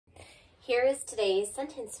Here is today's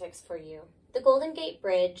sentence fix for you. The Golden Gate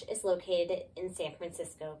Bridge is located in San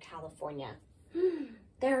Francisco, California.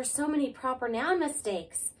 There are so many proper noun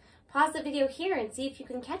mistakes. Pause the video here and see if you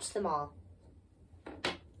can catch them all.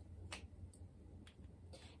 If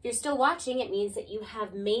you're still watching, it means that you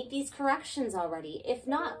have made these corrections already. If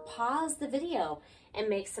not, pause the video and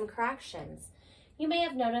make some corrections. You may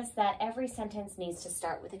have noticed that every sentence needs to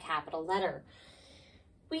start with a capital letter.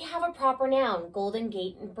 We have a proper noun, Golden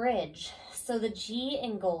Gate and Bridge. So the G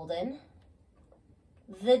in golden,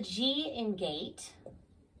 the G in gate,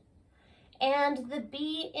 and the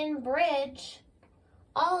B in bridge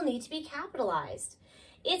all need to be capitalized.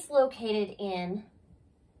 It's located in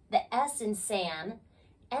the S in San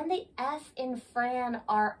and the F in Fran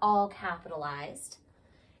are all capitalized,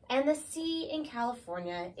 and the C in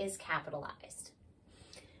California is capitalized.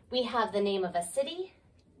 We have the name of a city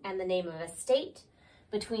and the name of a state.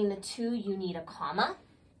 Between the two, you need a comma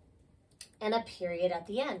and a period at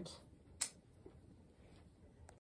the end.